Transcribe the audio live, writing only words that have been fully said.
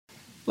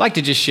like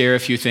to just share a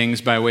few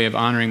things by way of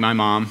honoring my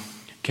mom,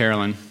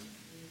 Carolyn.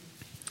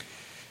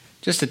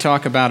 Just to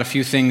talk about a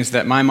few things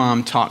that my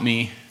mom taught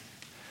me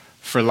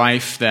for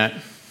life that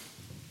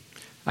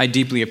I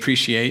deeply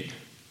appreciate.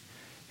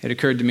 It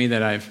occurred to me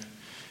that I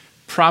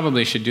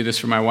probably should do this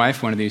for my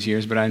wife one of these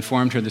years, but I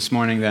informed her this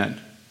morning that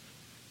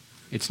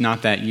it's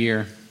not that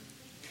year.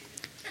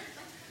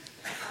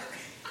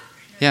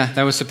 Yeah,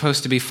 that was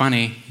supposed to be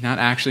funny, not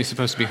actually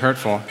supposed to be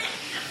hurtful.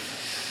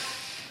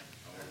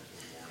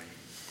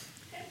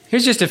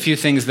 Here's just a few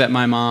things that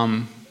my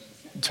mom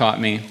taught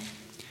me.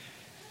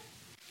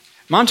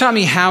 Mom taught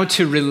me how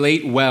to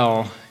relate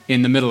well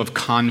in the middle of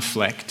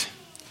conflict.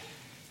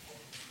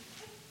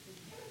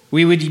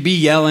 We would be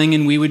yelling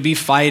and we would be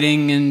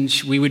fighting and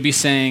we would be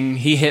saying,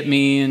 he hit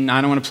me and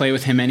I don't want to play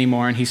with him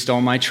anymore and he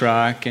stole my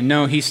truck and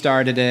no, he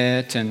started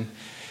it. And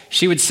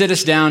she would sit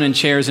us down in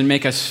chairs and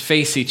make us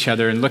face each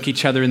other and look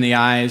each other in the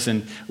eyes.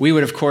 And we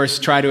would, of course,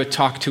 try to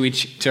talk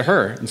to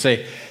her and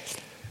say,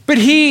 but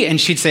he, and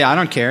she'd say, I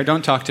don't care.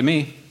 Don't talk to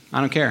me. I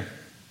don't care.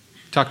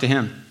 Talk to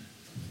him.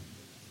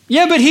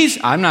 Yeah, but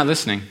I'm not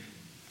listening.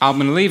 I'm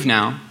going to leave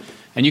now.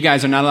 And you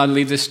guys are not allowed to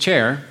leave this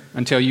chair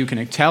until you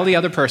can tell the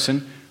other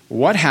person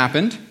what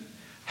happened,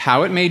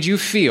 how it made you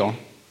feel,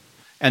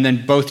 and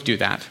then both do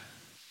that.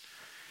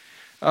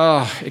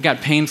 Oh, it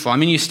got painful. I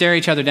mean, you stare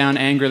each other down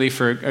angrily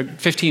for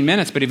 15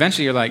 minutes, but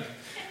eventually you're like,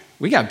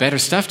 we got better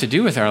stuff to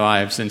do with our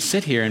lives than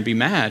sit here and be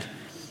mad.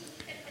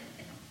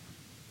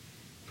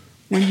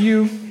 When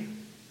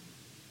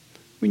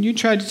you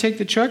tried to take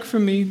the truck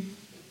from me,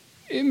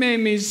 it made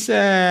me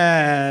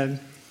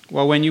sad.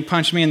 Well, when you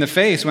punched me in the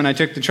face when I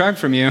took the truck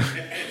from you,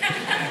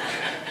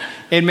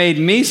 it made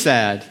me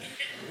sad.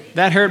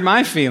 That hurt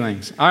my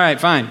feelings. All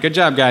right, fine. Good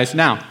job, guys.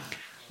 Now,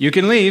 you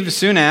can leave as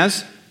soon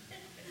as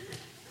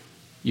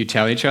you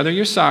tell each other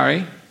you're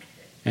sorry,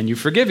 and you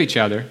forgive each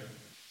other,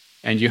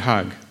 and you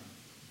hug.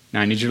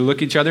 Now, I need you to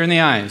look each other in the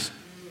eyes.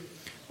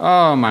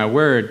 Oh, my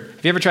word.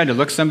 Have you ever tried to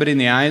look somebody in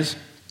the eyes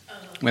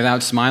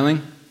without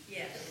smiling?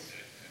 Yes.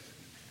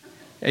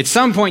 At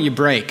some point, you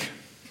break.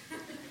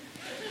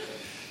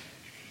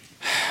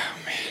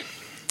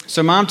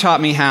 So Mom taught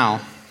me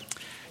how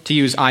to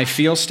use I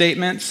feel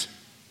statements,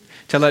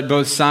 to let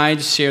both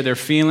sides share their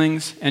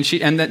feelings. And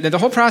the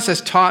whole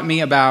process taught me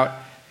about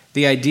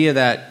the idea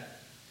that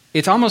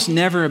it's almost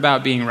never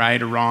about being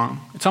right or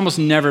wrong. It's almost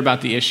never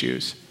about the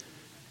issues.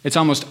 It's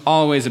almost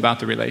always about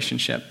the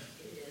relationship.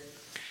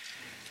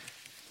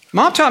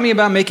 Mom taught me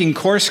about making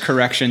course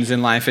corrections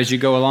in life as you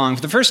go along.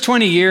 For the first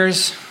 20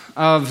 years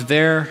of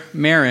their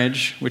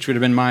marriage, which would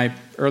have been my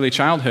early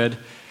childhood,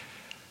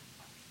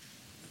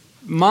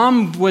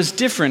 Mom was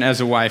different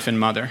as a wife and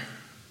mother.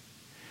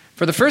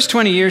 For the first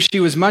 20 years, she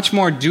was much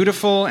more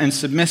dutiful and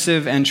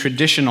submissive and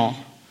traditional,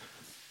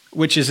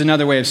 which is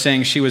another way of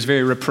saying she was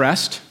very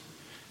repressed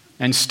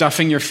and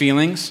stuffing your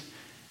feelings,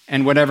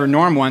 and whatever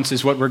Norm wants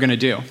is what we're going to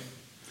do.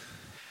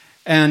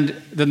 And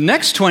the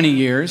next 20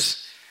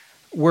 years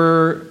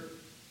were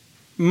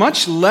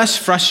much less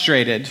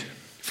frustrated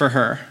for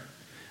her,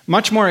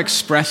 much more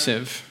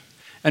expressive,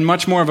 and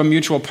much more of a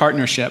mutual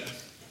partnership.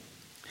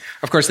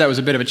 Of course, that was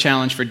a bit of a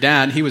challenge for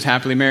Dad. He was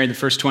happily married the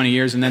first 20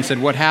 years and then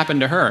said, what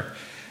happened to her?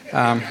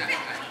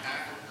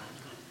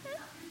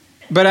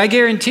 But I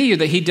guarantee you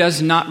that he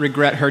does not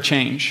regret her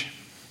change.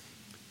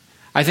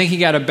 I think he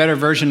got a better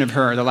version of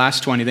her the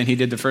last 20 than he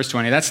did the first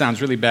 20. That sounds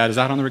really bad. Is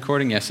that on the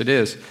recording? Yes, it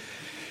is.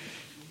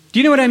 Do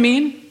you know what I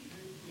mean?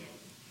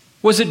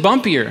 Was it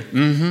bumpier?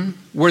 Mm-hmm.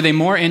 Were they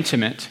more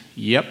intimate?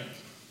 Yep.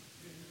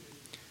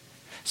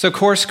 So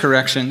course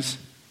corrections.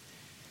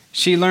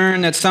 She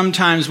learned that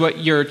sometimes what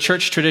your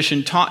church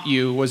tradition taught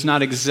you was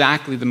not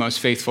exactly the most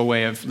faithful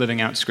way of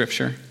living out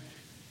Scripture.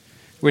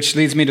 Which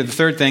leads me to the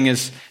third thing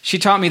is she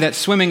taught me that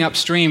swimming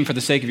upstream for the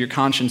sake of your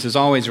conscience is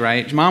always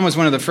right. Mom was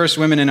one of the first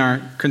women in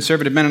our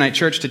conservative Mennonite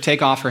church to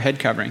take off her head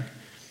covering.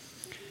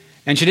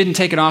 And she didn't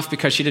take it off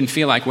because she didn't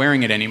feel like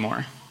wearing it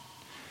anymore.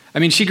 I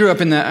mean, she grew up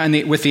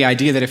with the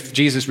idea that if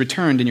Jesus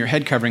returned and your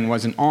head covering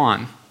wasn't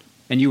on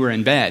and you were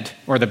in bed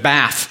or the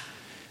bath,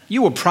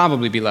 you will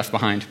probably be left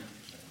behind.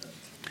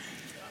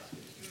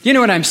 You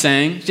know what I'm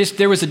saying? Just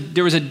there was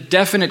a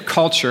definite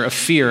culture of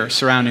fear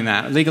surrounding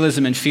that,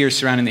 legalism and fear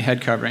surrounding the head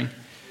covering.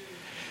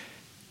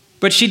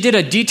 But she did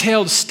a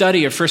detailed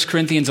study of 1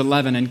 Corinthians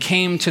 11 and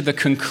came to the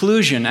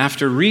conclusion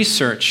after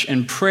research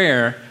and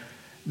prayer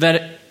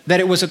that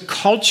it was a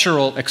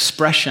cultural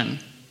expression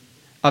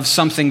of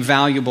something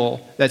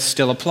valuable that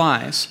still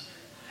applies.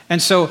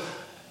 And so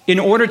in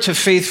order to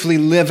faithfully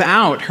live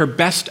out her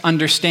best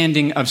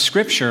understanding of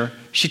Scripture,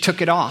 she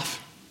took it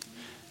off.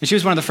 And she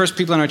was one of the first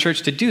people in our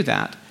church to do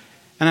that.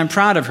 And I'm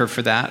proud of her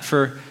for that,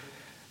 for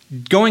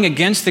going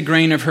against the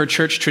grain of her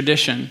church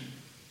tradition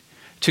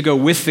to go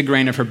with the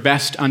grain of her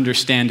best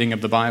understanding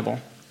of the Bible.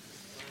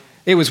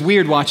 It was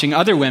weird watching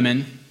other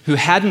women who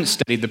hadn't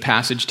studied the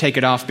passage take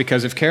it off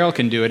because if Carol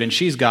can do it and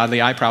she's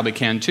godly, I probably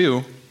can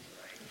too.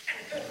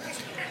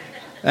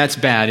 That's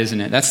bad, isn't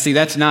it?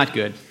 That's not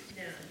good.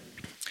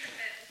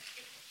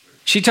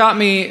 She taught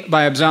me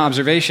by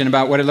observation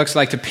about what it looks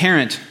like to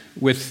parent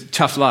with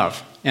tough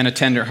love. and a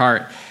tender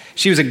heart.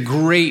 She was a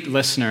great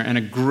listener and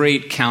a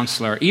great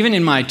counselor. Even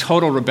in my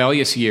total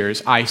rebellious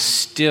years, I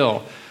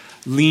still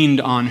leaned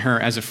on her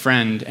as a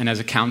friend and as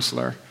a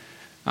counselor,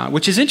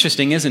 which is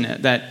interesting, isn't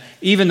it? That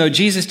even though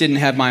Jesus didn't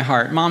have my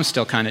heart, Mom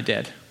still kind of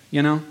did,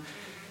 you know?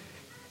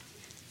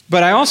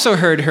 But I also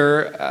heard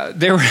her,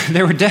 there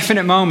were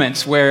definite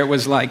moments where it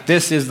was like,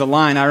 this is the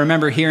line. I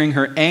remember hearing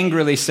her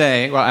angrily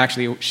say, well,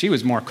 actually, she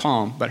was more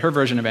calm, but her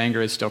version of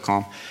anger is still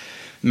calm.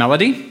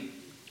 Melody,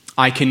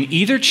 I can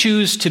either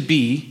choose to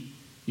be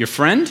your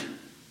friend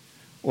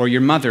or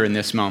your mother in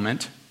this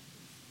moment,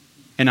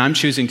 and I'm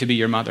choosing to be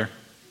your mother.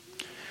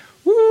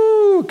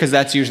 Woo! Because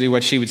that's usually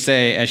what she would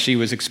say as she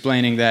was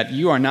explaining that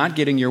you are not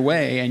getting your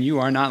way and you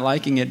are not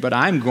liking it, but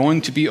I'm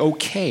going to be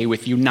okay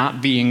with you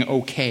not being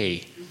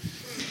okay.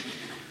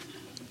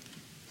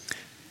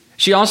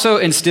 She also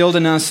instilled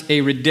in us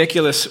a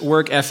ridiculous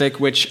work ethic,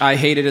 which I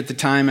hated at the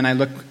time, and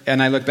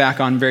I look back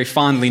on very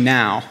fondly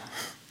now.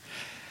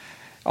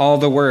 All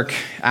the work,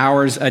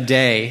 hours a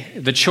day,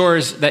 the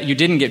chores that you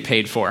didn't get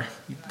paid for,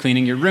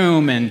 cleaning your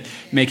room and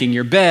making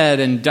your bed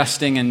and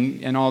dusting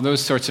and all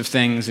those sorts of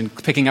things, and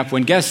picking up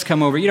when guests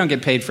come over. You don't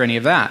get paid for any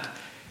of that.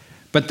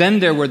 But then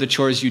there were the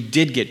chores you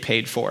did get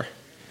paid for.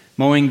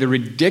 Mowing the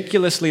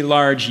ridiculously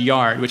large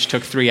yard, which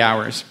took 3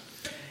 hours.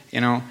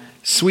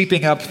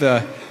 Sweeping up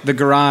the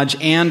garage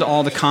and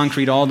all the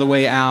concrete all the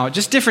way out.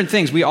 Just different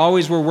things. We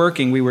always were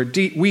working. We were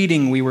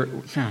weeding.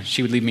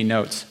 She would leave me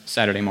notes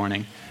Saturday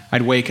morning.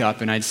 I'd wake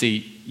up and I'd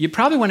see, you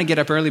probably want to get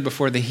up early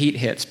before the heat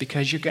hits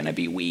because you're going to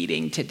be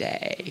weeding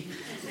today.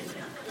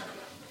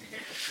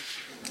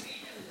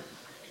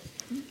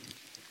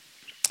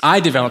 I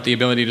developed the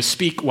ability to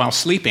speak while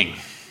sleeping.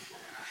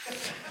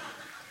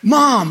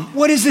 Mom,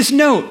 what is this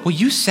note? Well,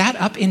 you sat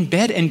up in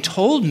bed and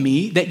told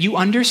me that you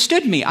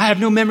understood me. I have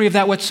no memory of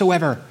that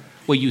whatsoever.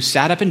 Well, you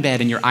sat up in bed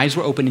and your eyes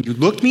were open and you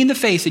looked me in the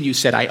face and you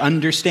said, I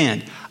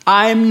understand.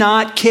 I'm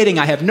not kidding.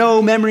 I have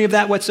no memory of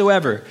that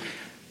whatsoever.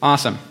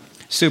 Awesome.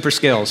 Super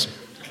skills.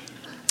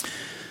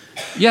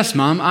 Yes,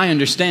 Mom, I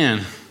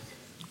understand.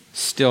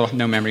 Still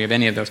no memory of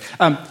any of those.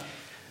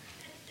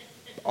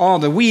 All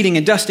the weeding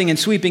and dusting and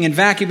sweeping and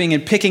vacuuming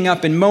and picking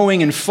up and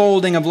mowing and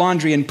folding of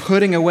laundry and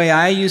putting away.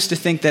 I used to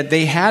think that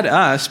they had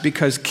us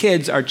because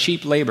kids are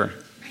cheap labor.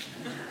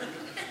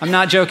 I'm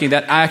not joking.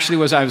 That actually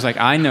was, I was like,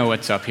 I know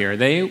what's up here.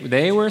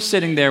 They were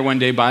sitting there one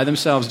day by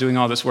themselves doing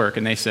all this work,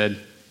 and they said,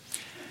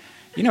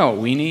 you know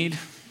what we need?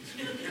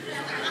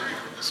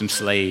 Some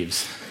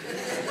slaves.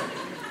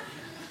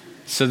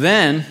 So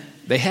then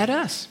they had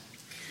us.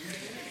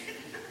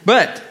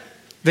 But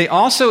they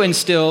also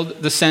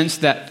instilled the sense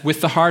that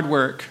with the hard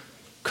work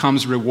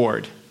comes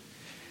reward.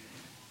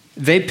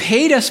 They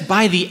paid us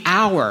by the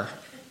hour.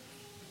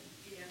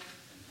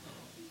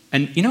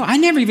 And, I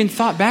never even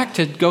thought back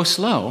to go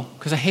slow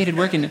because I hated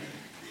working.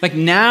 Like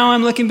now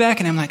I'm looking back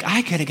and I'm like,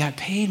 I could have got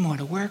paid more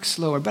to work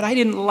slower, but I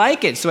didn't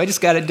like it, so I just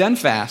got it done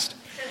fast.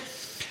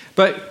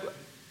 But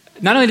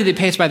not only did they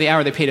pay us by the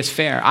hour, they paid us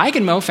fair. I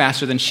can mow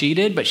faster than she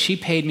did, but she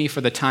paid me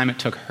for the time it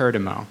took her to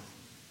mow.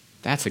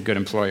 That's a good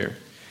employer.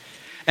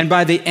 And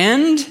by the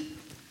end,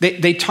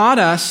 they taught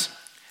us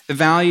the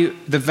value,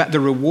 the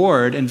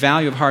reward and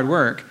value of hard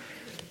work,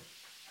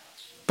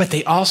 but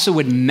they also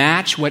would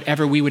match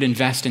whatever we would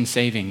invest in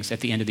savings at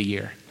the end of the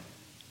year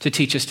to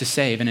teach us to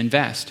save and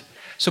invest.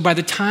 So by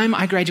the time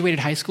I graduated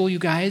high school, you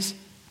guys,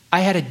 I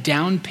had a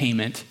down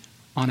payment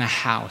on a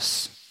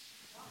house.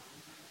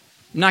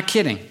 I'm not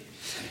kidding.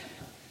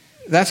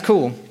 That's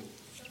cool.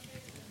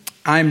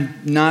 I'm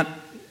not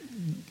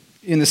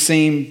in the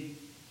same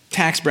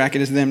tax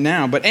bracket as them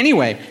now. But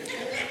anyway,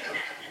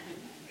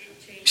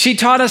 she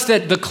taught us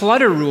that the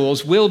clutter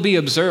rules will be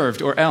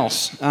observed or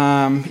else.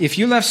 If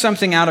you left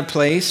something out of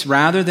place,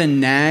 rather than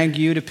nag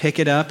you to pick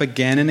it up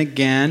again and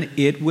again,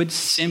 it would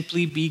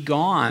simply be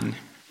gone.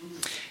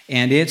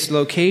 And its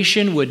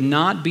location would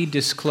not be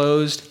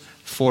disclosed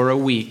for a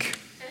week.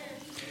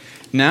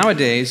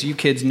 Nowadays, you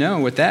kids know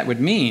what that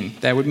would mean.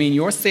 That would mean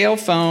your cell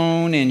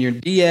phone and your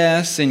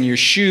DS and your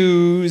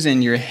shoes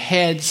and your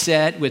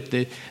headset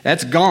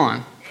that's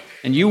gone.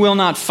 And you will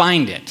not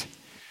find it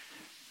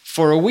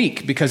for a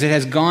week because it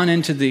has gone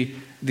into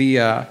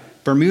the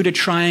Bermuda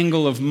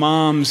Triangle of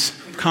Mom's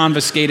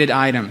confiscated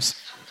items.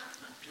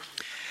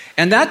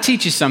 And that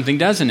teaches something,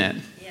 doesn't it?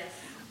 Yes.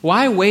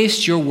 Why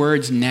waste your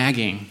words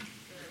nagging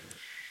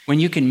when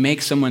you can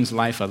make someone's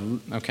life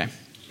okay.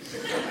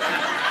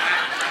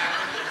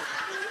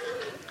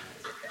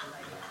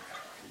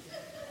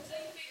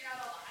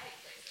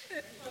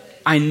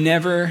 I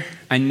never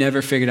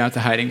figured out the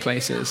hiding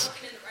places.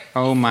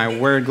 Oh my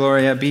word,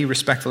 Gloria, be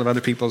respectful of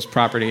other people's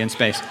property and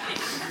space.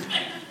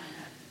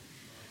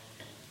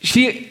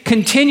 She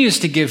continues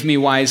to give me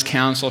wise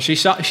counsel. She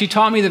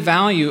taught me the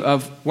value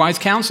of wise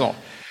counsel.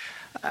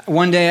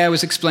 One day I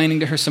was explaining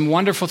to her some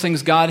wonderful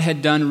things God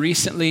had done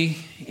recently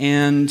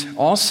and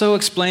also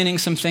explaining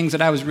some things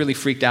that I was really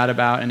freaked out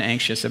about and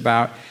anxious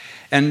about.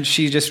 And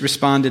she just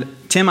responded,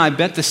 Tim, I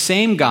bet the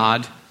same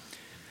God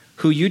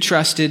who you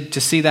trusted to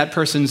see that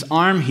person's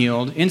arm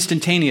healed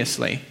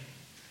instantaneously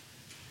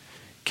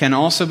can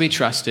also be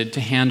trusted to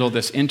handle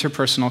this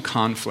interpersonal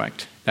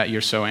conflict that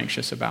you're so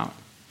anxious about.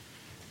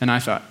 And I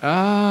thought,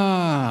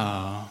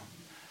 oh,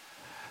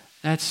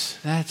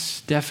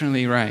 that's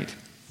definitely right.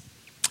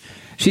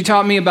 She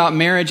taught me about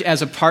marriage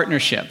as a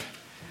partnership.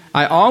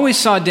 I always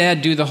saw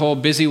Dad do the whole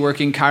busy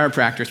working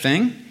chiropractor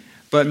thing,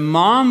 but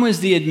Mom was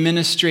the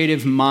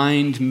administrative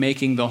mind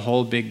making the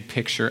whole big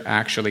picture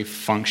actually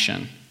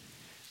function.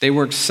 They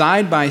worked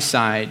side by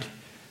side,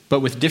 but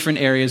with different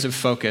areas of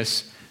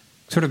focus,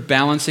 sort of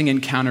balancing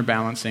and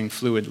counterbalancing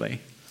fluidly.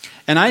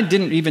 And I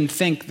didn't even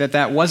think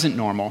that wasn't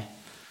normal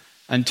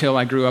until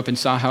I grew up and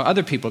saw how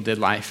other people did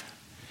life.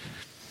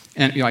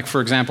 And like,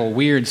 for example,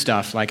 weird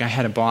stuff, like I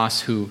had a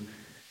boss who,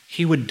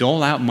 he would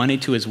dole out money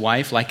to his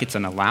wife like it's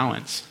an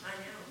allowance.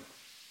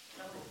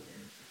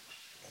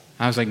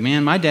 I was like,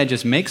 man, my dad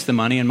just makes the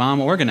money and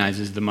Mom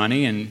organizes the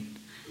money, and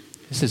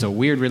this is a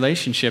weird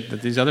relationship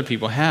that these other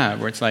people have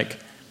where it's like,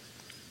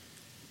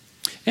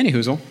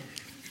 anyhoozle.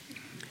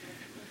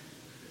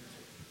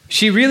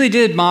 She really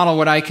did model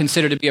what I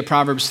consider to be a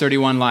Proverbs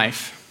 31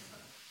 life.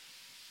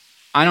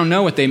 I don't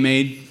know what they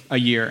made a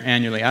year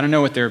annually. I don't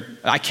know what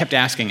I kept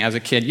asking as a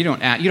kid. You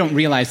don't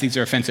realize these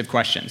are offensive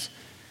questions.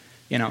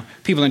 You know,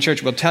 people in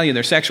church will tell you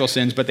their sexual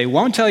sins, but they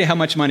won't tell you how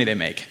much money they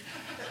make.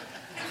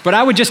 But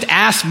I would just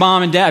ask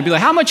Mom and Dad, I'd be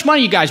like, how much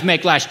money you guys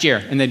make last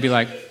year? And they'd be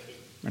like,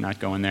 we're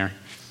not going there.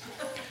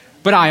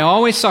 But I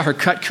always saw her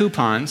cut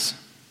coupons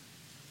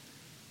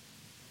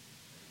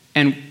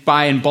and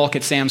buy in bulk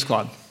at Sam's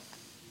Club.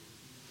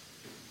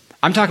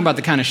 I'm talking about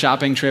the kind of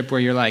shopping trip where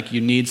you're like, you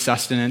need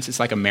sustenance. It's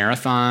like a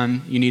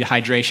marathon. You need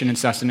hydration and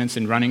sustenance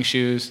and running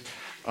shoes.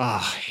 Oh, I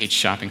hate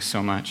shopping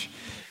so much.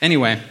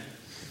 Anyway,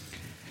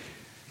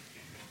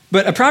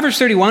 but a Proverbs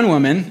 31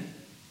 woman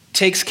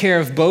takes care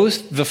of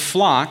both the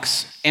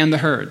flocks and the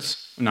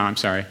herds. No, I'm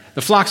sorry.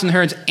 The flocks and the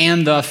herds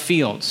and the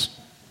fields.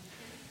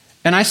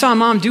 And I saw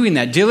Mom doing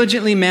that,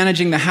 diligently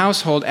managing the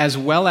household as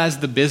well as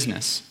the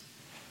business.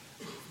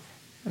 It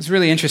was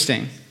really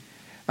interesting.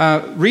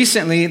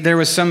 Recently, there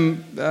was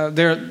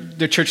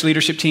their church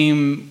leadership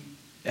team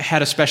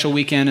had a special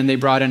weekend, and they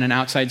brought in an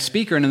outside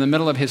speaker, and in the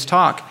middle of his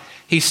talk,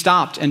 he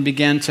stopped and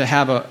began to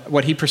have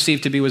what he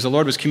perceived to be was the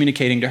Lord was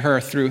communicating to her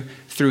through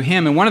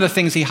him. And one of the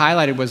things he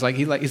highlighted was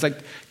he's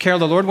like, Carol,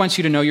 the Lord wants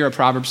you to know you're a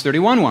Proverbs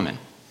 31 woman.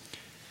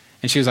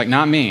 And she was like,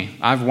 not me.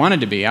 I've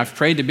wanted to be. I've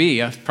prayed to be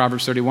a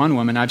Proverbs 31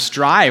 woman. I've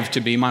strived to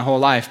be my whole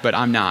life, but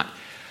I'm not.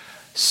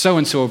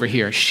 So-and-so over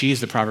here,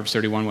 she's the Proverbs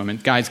 31 woman.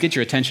 Guys, get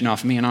your attention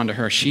off me and onto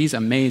her. She's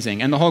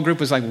amazing. And the whole group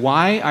was like,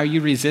 why are you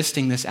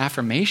resisting this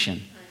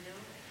affirmation?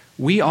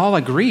 We all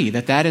agree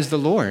that is the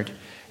Lord.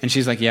 And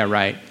she's like, yeah,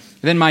 right.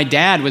 And then my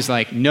dad was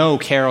like, no,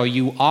 Carol,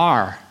 you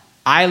are.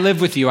 I live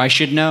with you. I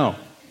should know.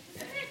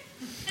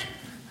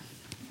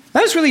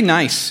 That was really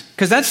nice,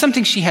 because that's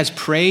something she has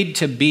prayed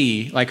to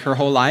be like her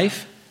whole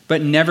life, but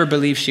never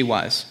believed she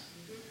was.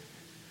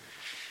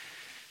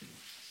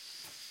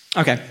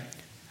 Okay.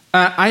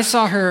 I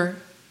saw her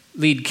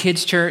lead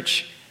kids'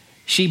 church.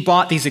 She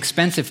bought these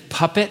expensive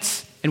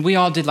puppets, and we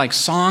all did like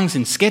songs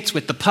and skits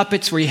with the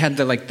puppets where you had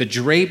the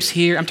drapes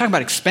here. I'm talking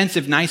about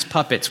expensive, nice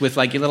puppets with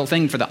like your little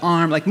thing for the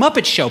arm, like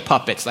Muppet Show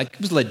puppets. Like,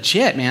 it was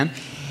legit, man.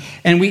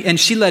 And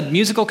she led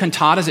musical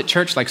cantatas at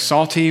church, like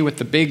Salty with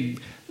the big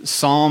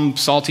psalm,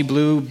 salty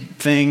blue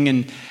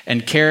thing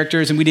and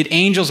characters. And we did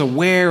Angels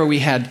Aware, where we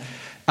had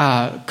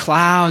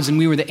clouds and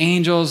we were the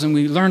angels, and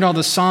we learned all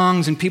the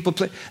songs and people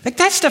play. Like,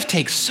 that stuff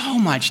takes so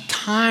much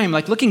time.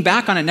 Like, looking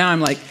back on it now,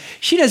 I'm like,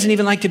 she doesn't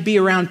even like to be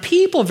around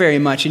people very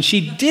much, and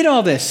she did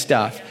all this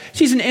stuff.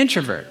 She's an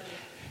introvert.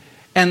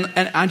 And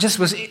I just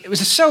it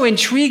was so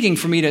intriguing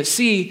for me to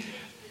see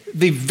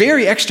the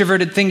very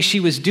extroverted things she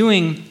was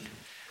doing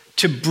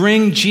to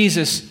bring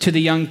Jesus to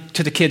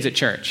the kids at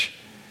church.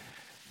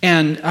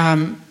 And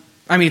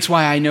it's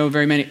why I know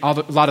a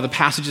lot of the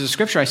passages of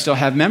Scripture I still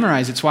have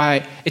memorized. It's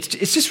why it's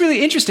just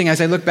really interesting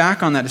as I look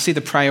back on that to see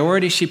the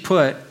priority she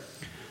put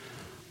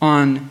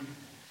on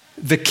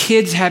the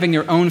kids having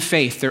their own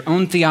faith, their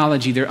own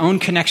theology, their own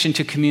connection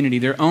to community,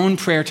 their own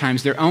prayer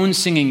times, their own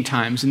singing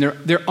times, and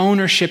their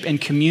ownership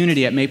and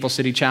community at Maple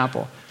City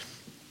Chapel.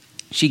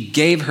 She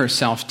gave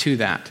herself to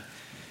that.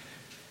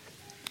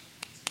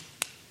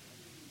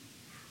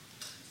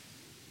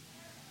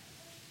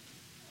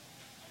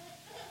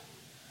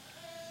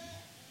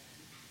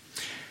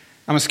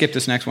 I'm going to skip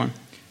this next one.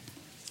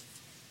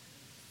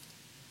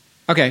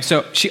 Okay,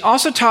 so she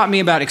also taught me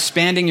about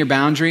expanding your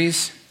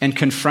boundaries and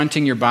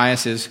confronting your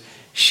biases.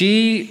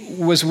 She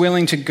was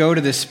willing to go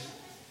to this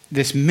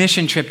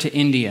mission trip to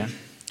India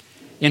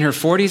in her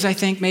 40s, I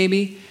think,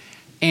 maybe.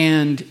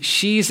 And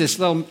she's this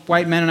little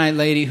white Mennonite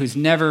lady who's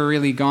never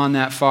really gone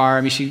that far.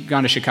 I mean, she'd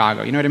gone to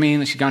Chicago, you know what I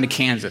mean? She'd gone to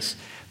Kansas.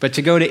 But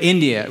to go to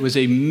India, it was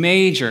a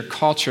major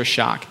culture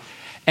shock.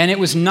 And it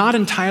was not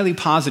entirely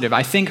positive.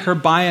 I think her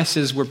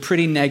biases were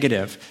pretty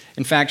negative.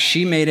 In fact,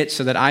 she made it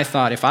so that I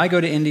thought, if I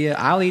go to India,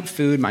 I'll eat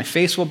food, my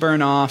face will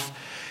burn off,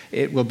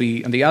 it will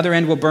be, the other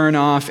end will burn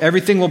off,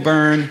 everything will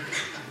burn.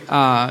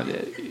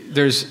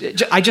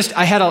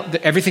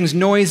 Everything's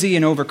noisy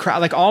and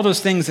overcrowded, like all those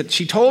things that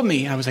she told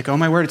me. I was like, oh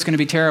my word, it's going to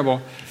be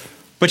terrible.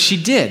 But she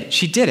did.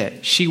 She did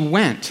it. She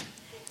went.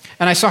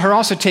 And I saw her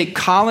also take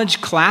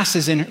college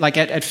classes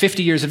at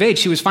 50 years of age.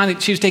 She was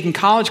taking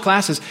college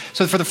classes.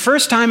 So for the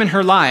first time in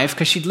her life,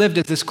 because she'd lived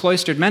as this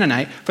cloistered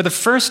Mennonite, for the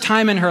first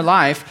time in her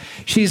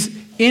life, she's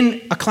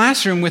in a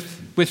classroom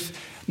with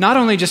not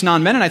only just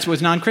non-Mennonites, but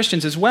with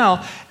non-Christians as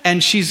well.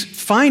 And she's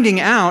finding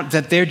out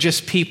that they're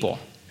just people.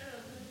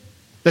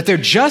 That they're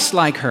just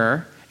like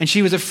her. And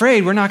she was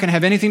afraid we're not going to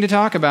have anything to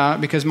talk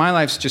about because my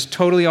life's just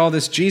totally all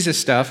this Jesus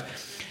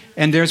stuff.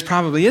 And theirs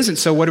probably isn't.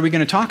 So what are we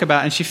going to talk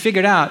about? And she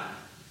figured out,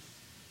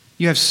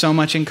 you have so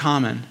much in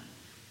common.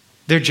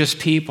 They're just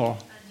people.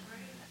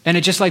 And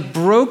it just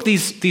broke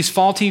these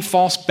faulty,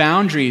 false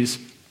boundaries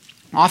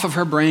off of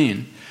her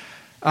brain.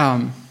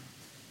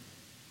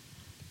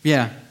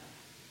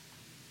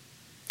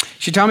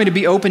 She taught me to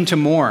be open to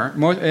more.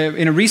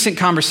 In a recent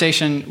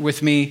conversation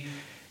with me,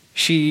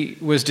 she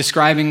was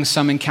describing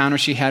some encounter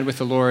she had with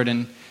the Lord,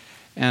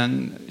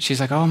 and she's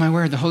like, oh my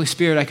word, the Holy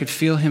Spirit, I could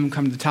feel him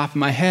come to the top of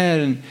my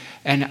head,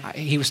 and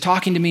he was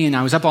talking to me, and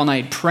I was up all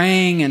night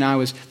praying, and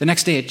the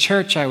next day at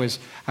church, I was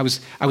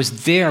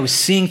there, I was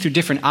seeing through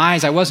different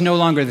eyes. I was no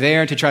longer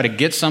there to try to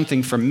get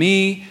something from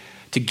me,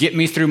 to get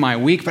me through my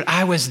week, but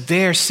I was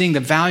there seeing the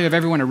value of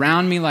everyone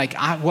around me,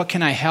 what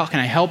can I help?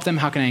 Can I help them?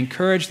 How can I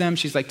encourage them?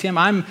 She's like,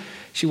 Tim,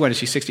 she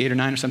 68 or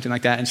 9 or something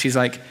like that, and she's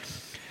like,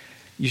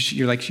 you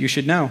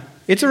should know.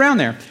 It's around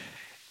there.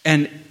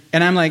 And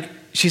I'm like,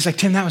 she's like,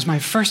 Tim, that was my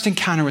first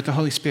encounter with the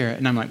Holy Spirit.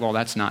 And I'm like, well,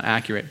 that's not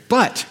accurate.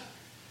 But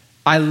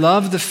I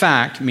love the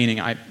fact,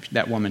 meaning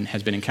that woman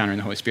has been encountering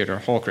the Holy Spirit her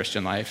whole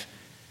Christian life.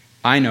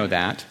 I know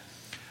that.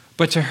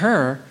 But to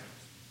her,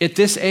 at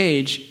this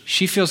age,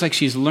 she feels like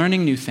she's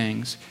learning new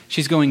things.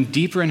 She's going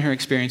deeper in her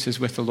experiences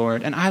with the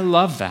Lord. And I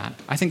love that.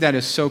 I think that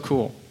is so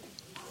cool.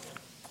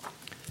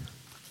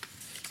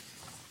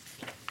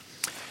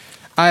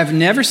 I've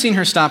never seen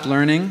her stop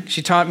learning.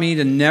 She taught me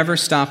to never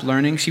stop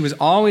learning. She was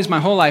always, my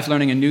whole life,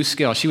 learning a new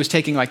skill. She was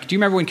taking, do you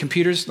remember when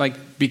computers,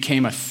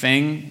 became a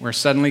thing, where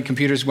suddenly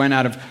computers went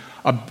out of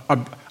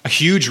a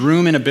huge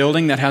room in a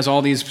building that has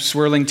all these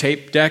swirling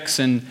tape decks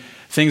and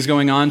things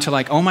going on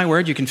to oh my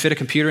word, you can fit a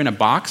computer in a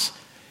box?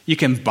 You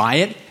can buy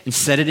it and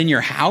set it in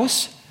your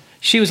house?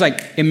 She was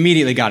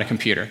immediately got a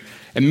computer.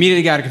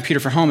 Immediately got a computer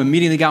for home,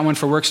 immediately got one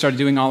for work, started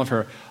doing all of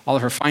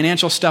her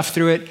financial stuff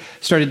through it,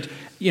 started,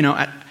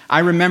 I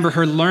remember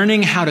her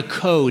learning how to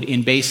code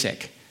in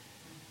BASIC.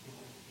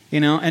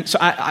 And so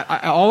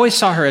I always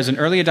saw her as an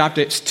early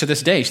adopter. To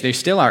this day, they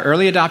still are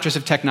early adopters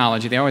of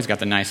technology. They always got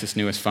the nicest,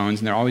 newest phones,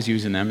 and they're always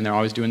using them, and they're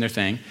always doing their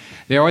thing.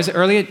 They're always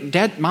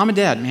mom and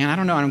dad, man, I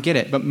don't know, I don't get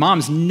it. But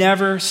mom's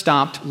never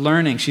stopped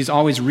learning. She's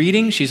always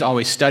reading, she's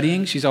always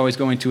studying, she's always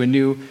going to a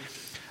new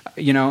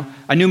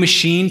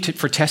machine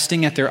for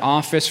testing at their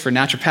office, for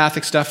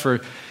naturopathic stuff,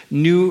 for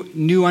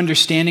new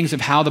understandings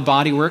of how the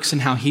body works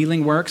and how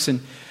healing works,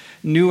 and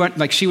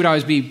she would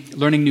always be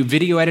learning new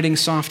video editing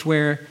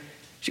software.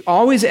 She's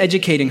always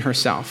educating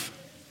herself.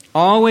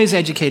 Always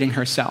educating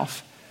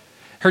herself.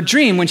 Her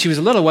dream when she was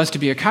little was to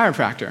be a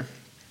chiropractor.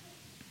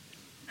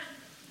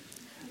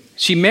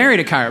 She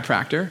married a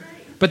chiropractor,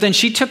 but then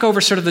she took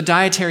over sort of the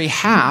dietary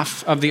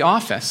half of the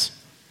office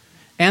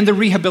and the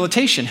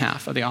rehabilitation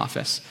half of the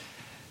office.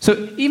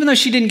 So even though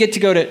she didn't get to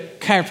go to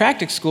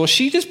chiropractic school,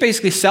 she just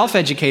basically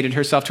self-educated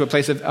herself to a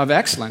place of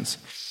excellence.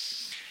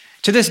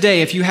 To this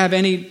day, if you have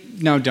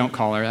no, don't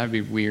call her, that'd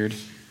be weird.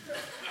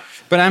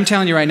 But I'm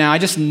telling you right now, I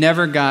just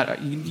never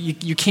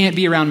you can't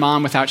be around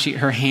mom without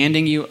her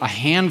handing you a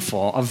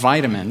handful of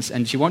vitamins,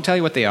 and she won't tell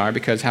you what they are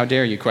because how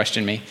dare you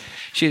question me.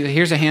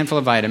 Here's a handful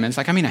of vitamins,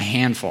 a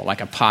handful,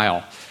 a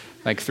pile,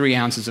 3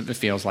 ounces of it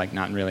feels like,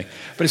 not really.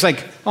 But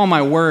it's oh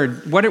my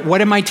word,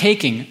 what am I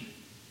taking?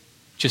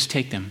 Just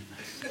take them.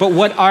 But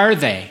what are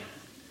they?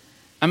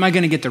 Am I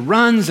going to get the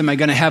runs? Am I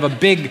going to have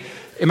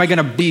am I going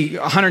to be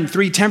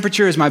 103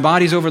 temperature? Is my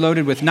body's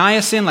overloaded with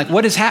niacin?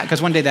 What is happening?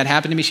 Because one day that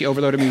happened to me. She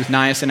overloaded me with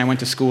niacin. I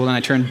went to school and I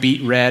turned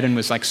beet red and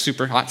was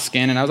super hot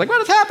skin. And I was like, what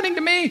is happening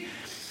to me?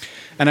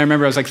 And I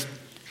remember I was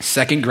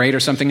second grade or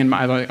something. And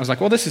I was like,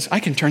 well,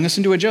 I can turn this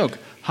into a joke.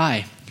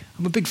 Hi,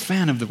 I'm a big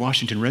fan of the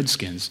Washington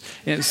Redskins.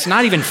 It's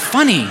not even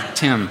funny,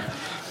 Tim.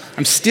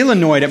 I'm still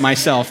annoyed at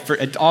myself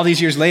all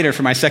these years later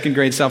for my second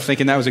grade self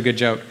thinking that was a good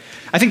joke.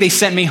 I think they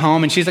sent me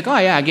home and she's like, oh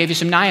yeah, I gave you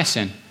some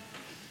niacin.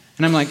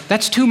 And I'm like,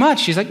 that's too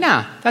much. She's like,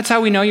 nah, that's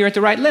how we know you're at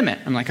the right limit.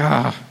 I'm like,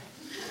 ah.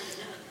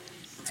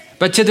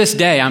 But to this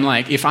day, I'm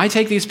like, if I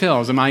take these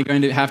pills, am I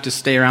going to have to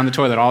stay around the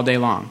toilet all day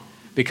long?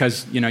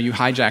 Because, you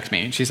hijacked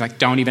me. And she's like,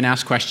 don't even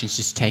ask questions,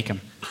 just take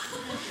them.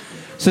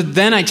 So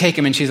then I take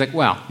them and she's like,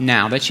 well,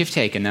 now that you've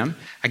taken them,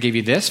 I gave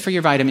you this for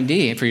your vitamin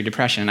D, for your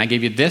depression, and I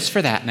gave you this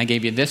for that, and I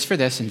gave you this for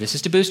this, and this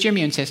is to boost your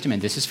immune system,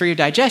 and this is for your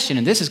digestion,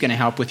 and this is going to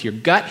help with your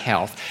gut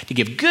health to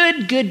give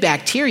good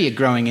bacteria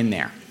growing in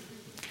there.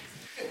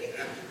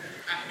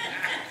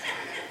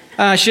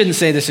 I shouldn't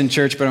say this in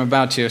church, but I'm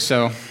about to.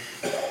 So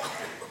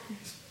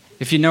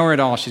if you know her at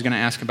all, she's going to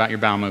ask about your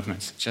bowel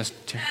movements. Just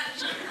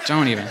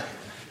don't even.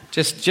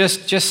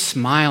 Just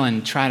smile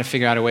and try to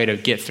figure out a way to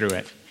get through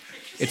it.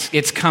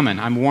 It's coming.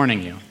 I'm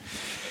warning you.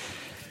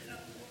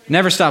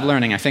 Never stop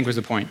learning, I think was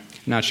the point.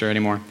 I'm not sure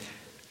anymore.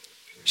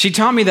 She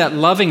taught me that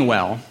loving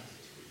well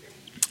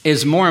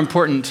is more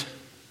important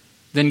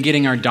than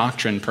getting our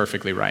doctrine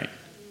perfectly right.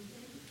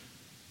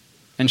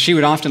 And she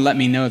would often let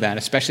me know that,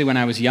 especially when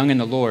I was young in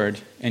the Lord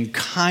and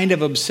kind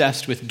of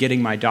obsessed with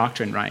getting my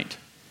doctrine right.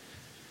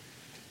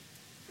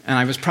 And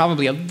I was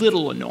probably a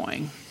little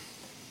annoying.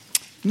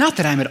 Not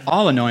that I'm at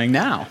all annoying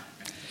now.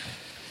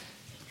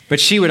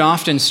 But she would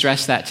often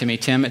stress that to me,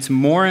 Tim, it's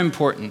more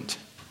important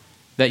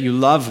that you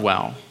love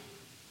well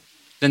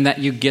than that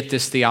you get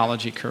this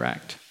theology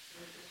correct.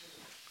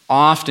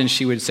 Often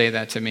she would say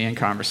that to me in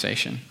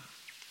conversation.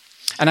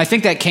 And I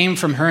think that came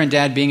from her and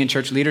Dad being in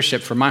church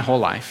leadership for my whole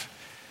life.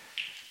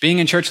 Being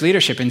in church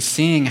leadership and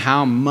seeing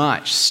how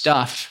much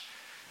stuff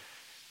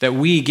that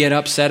we get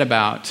upset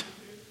about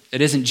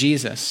that isn't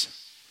Jesus.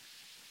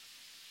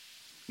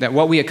 That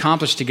what we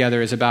accomplish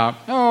together is about,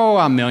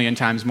 a million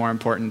times more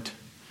important.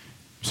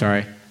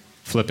 Sorry,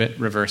 flip it,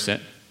 reverse it.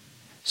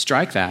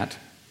 Strike that,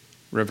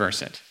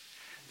 reverse it.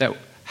 That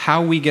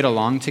how we get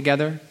along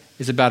together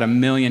is about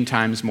 1,000,000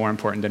 times more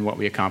important than what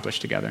we accomplish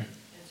together.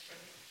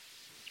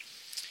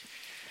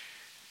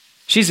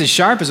 She's as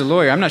sharp as a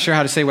lawyer. I'm not sure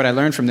how to say what I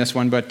learned from this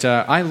one, but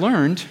I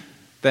learned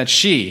that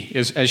she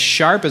is as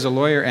sharp as a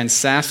lawyer and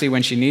sassy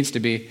when she needs to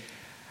be.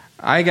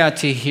 I got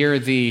to hear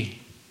the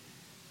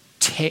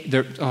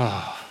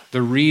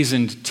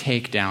reasoned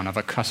takedown of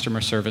a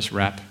customer service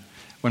rep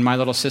when my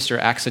little sister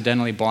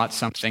accidentally bought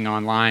something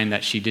online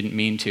that she didn't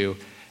mean to,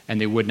 and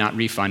they would not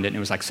refund it, and it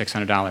was like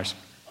 $600.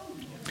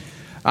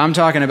 I'm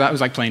talking about, it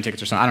was like plane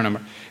tickets or something, I don't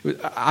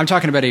know. I'm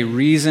talking about a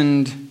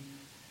reasoned,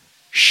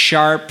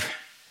 sharp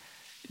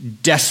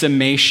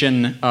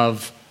decimation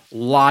of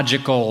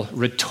logical,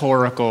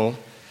 rhetorical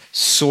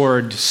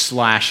sword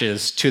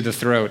slashes to the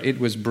throat. It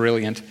was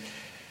brilliant.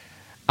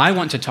 I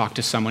want to talk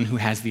to someone who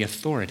has the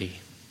authority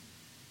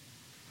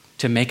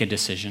to make a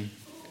decision.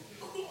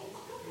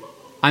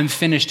 I'm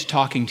finished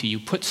talking to you.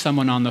 Put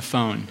someone on the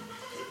phone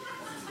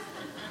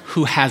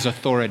who has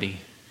authority.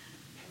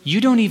 You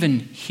don't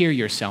even hear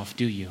yourself,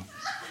 do you?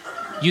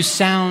 You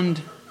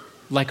sound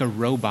like a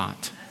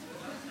robot.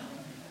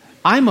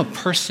 I'm a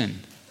person,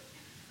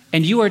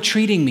 and you are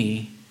treating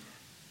me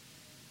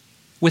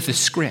with a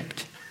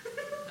script.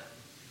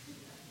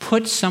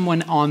 Put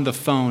someone on the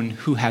phone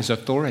who has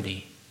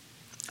authority.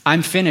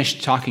 I'm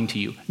finished talking to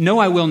you. No,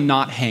 I will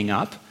not hang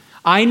up.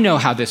 I know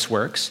how this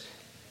works.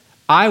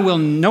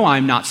 No,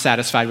 I'm not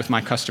satisfied with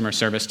my customer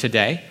service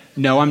today.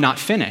 No, I'm not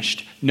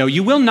finished. No,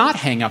 you will not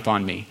hang up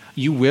on me.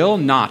 You will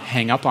not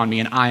hang up on me,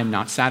 and I am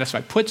not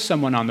satisfied. Put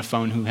someone on the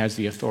phone who has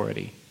the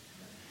authority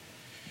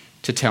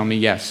to tell me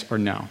yes or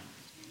no.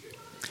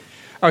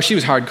 Oh, she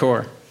was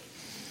hardcore.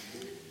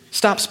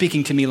 Stop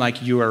speaking to me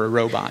like you are a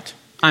robot.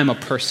 I'm a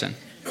person.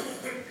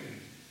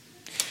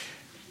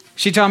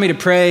 She taught me to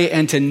pray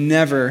and to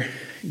never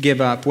give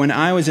up. When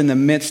I was in the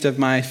midst of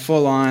my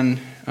full-on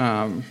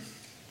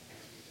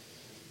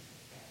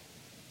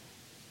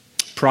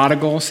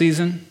prodigal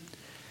season,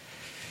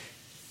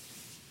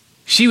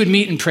 she would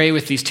meet and pray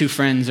with these two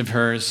friends of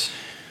hers.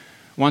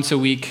 Once a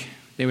week,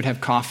 they would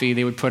have coffee.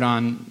 They would put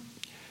on,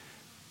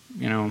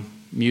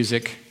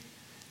 music.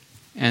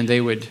 And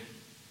they would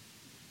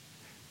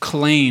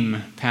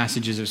claim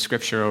passages of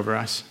Scripture over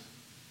us.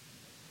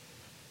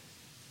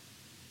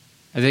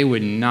 They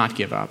would not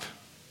give up.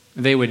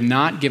 They would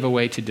not give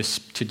away to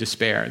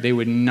despair. They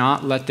would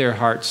not let their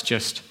hearts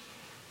just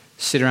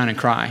sit around and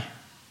cry.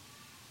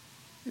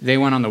 They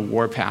went on the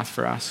warpath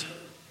for us.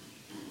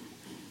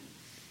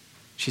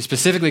 She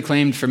specifically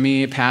claimed for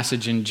me a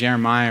passage in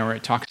Jeremiah where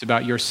it talks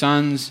about your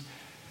sons.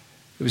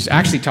 It was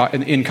actually,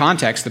 in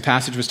context, the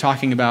passage was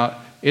talking about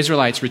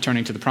Israelites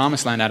returning to the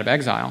promised land out of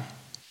exile.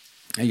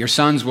 Your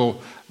sons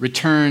will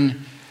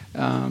return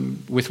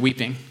with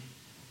weeping.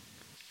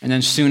 And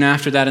then soon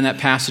after that, in that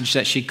passage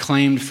that she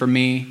claimed for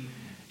me,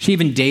 she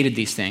even dated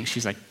these things.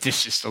 She's like,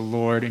 this is the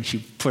Lord. And she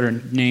put her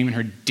name and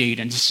her date,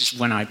 and this is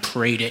when I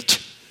prayed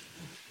it.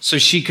 So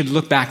she could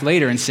look back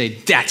later and say,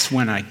 that's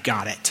when I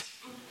got it.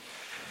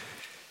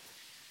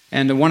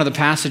 And one of the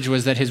passages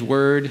was that his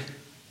word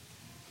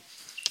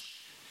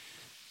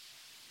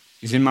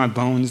is in my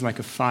bones like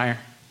a fire,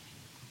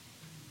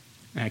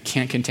 and I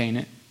can't contain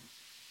it.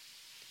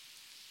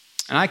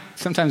 And I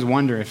sometimes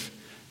wonder if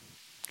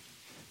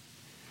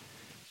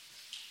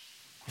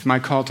my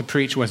call to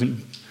preach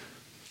wasn't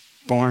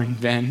born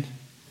then.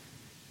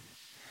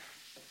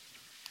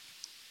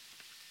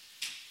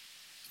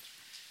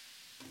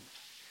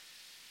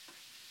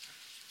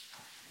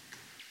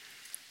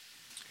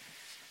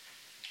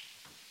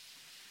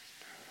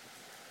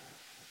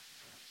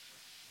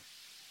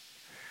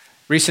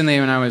 Recently,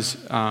 when I was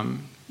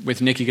with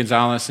Nikki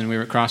Gonzalez and we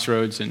were at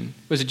Crossroads, and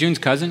was it June's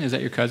cousin? Is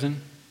that your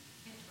cousin?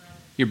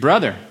 Your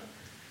brother.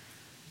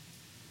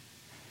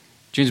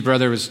 June's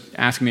brother was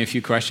asking me a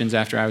few questions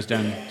after I was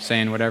done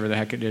saying whatever the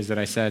heck it is that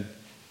I said.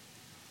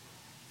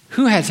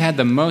 Who has had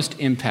the most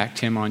impact,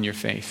 Tim, on your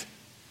faith?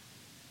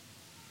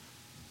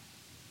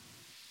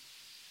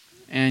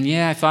 And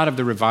I thought of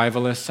the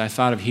revivalists. I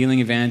thought of healing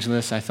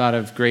evangelists. I thought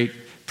of great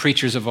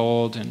preachers of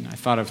old, and I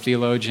thought of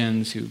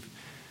theologians who,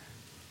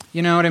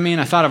 you know what I mean?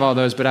 I thought of all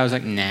those, but I was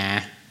like, nah.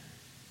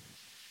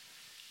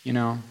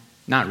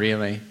 Not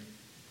really.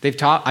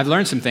 I've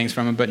learned some things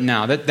from them, but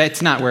no,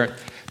 that's not where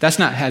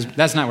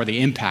the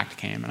impact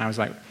came. And I was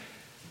like,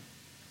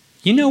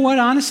 you know what?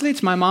 Honestly,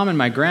 it's my mom and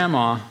my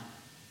grandma.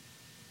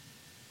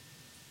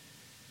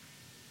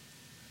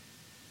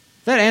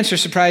 That answer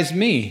surprised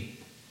me.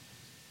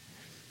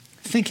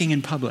 Thinking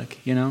in public,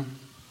 2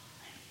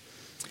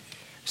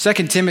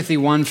 Timothy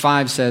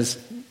 1:5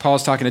 says,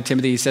 Paul's talking to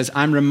Timothy, he says,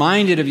 I'm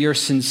reminded of your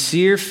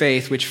sincere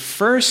faith, which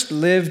first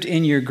lived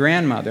in your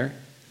grandmother,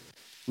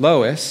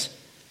 Lois,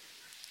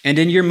 and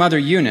in your mother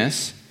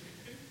Eunice,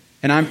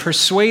 and I'm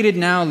persuaded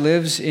now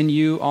lives in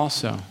you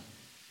also.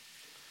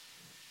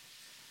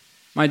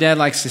 My dad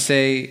likes to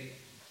say,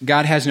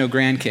 God has no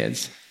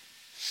grandkids.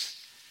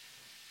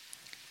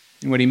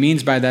 And what he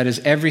means by that is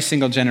every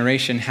single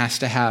generation has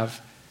to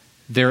have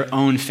their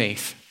own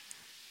faith,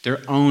 their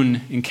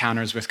own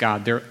encounters with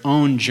God, their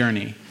own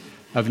journey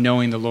of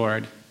knowing the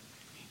Lord.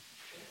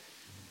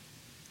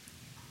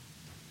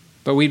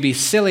 But we'd be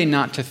silly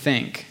not to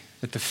think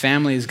that the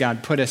families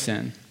God put us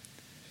in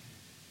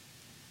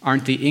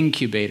aren't the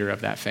incubator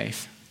of that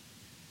faith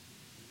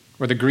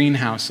or the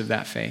greenhouse of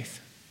that faith.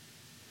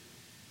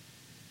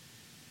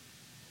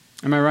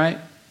 Am I right?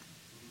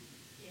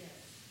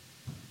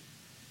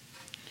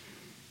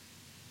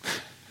 Yes.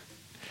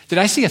 Did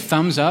I see a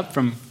thumbs up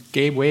from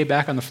Gabe way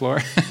back on the floor?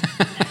 What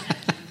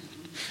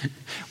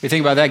do you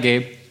think about that,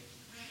 Gabe?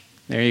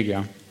 There you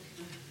go.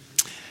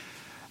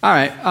 All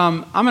right,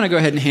 I'm going to go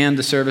ahead and hand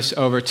the service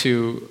over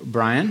to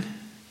Brian.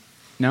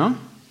 No?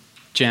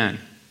 Jen.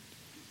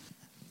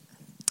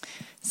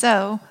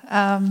 So,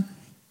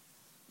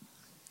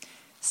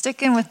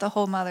 sticking with the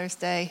whole Mother's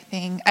Day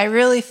thing, I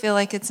really feel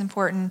like it's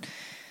important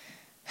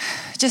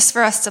just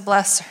for us to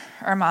bless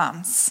our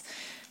moms.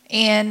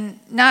 And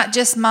not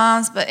just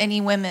moms, but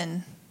any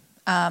women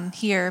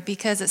here,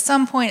 because at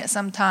some point, at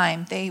some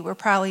time, they were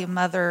probably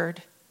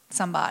mothered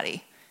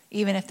somebody,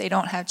 even if they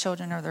don't have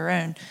children of their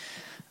own.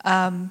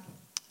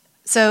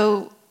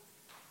 So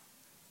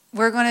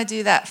we're going to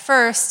do that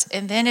first,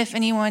 and then if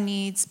anyone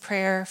needs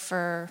prayer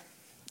for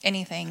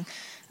anything,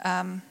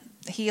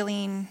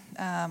 healing,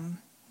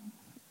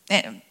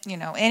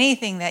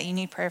 anything that you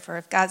need prayer for,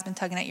 if God's been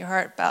tugging at your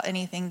heart about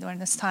anything during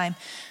this time,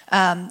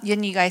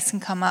 then you guys can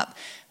come up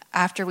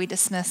after we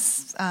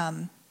dismiss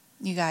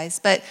you guys.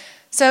 But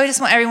so I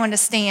just want everyone to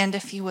stand,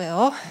 if you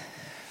will,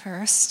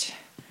 first.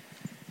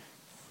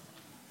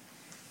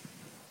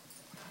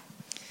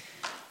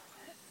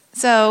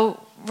 So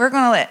we're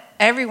going to let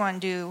everyone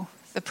do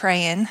the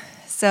praying.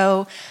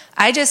 So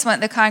I just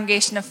want the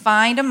congregation to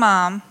find a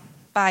mom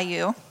by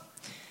you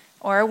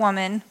or a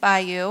woman by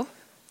you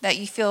that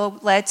you feel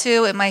led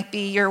to. It might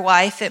be your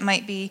wife, it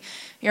might be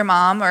your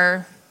mom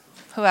or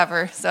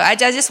whoever. So I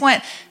just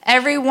want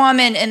every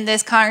woman in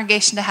this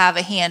congregation to have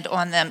a hand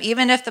on them,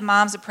 even if the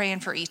moms are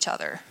praying for each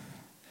other.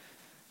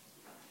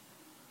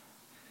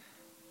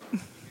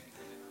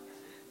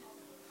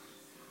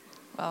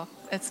 Well,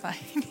 it's fine.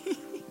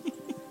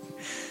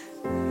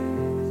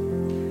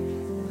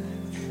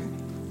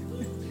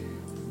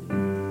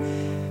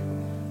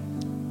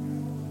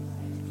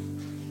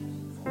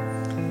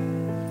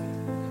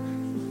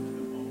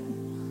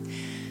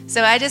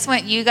 So I just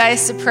want you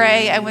guys to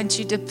pray. I want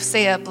you to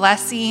say a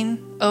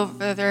blessing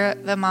over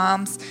the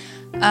moms.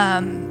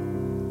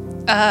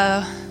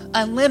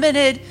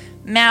 Unlimited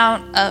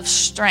amount of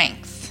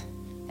strength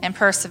and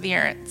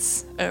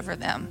perseverance over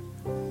them.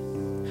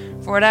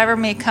 For whatever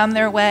may come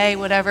their way,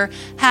 whatever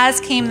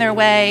has came their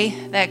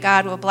way, that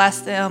God will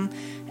bless them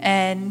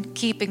and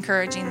keep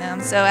encouraging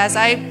them. So as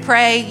I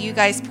pray, you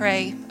guys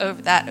pray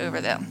over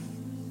them.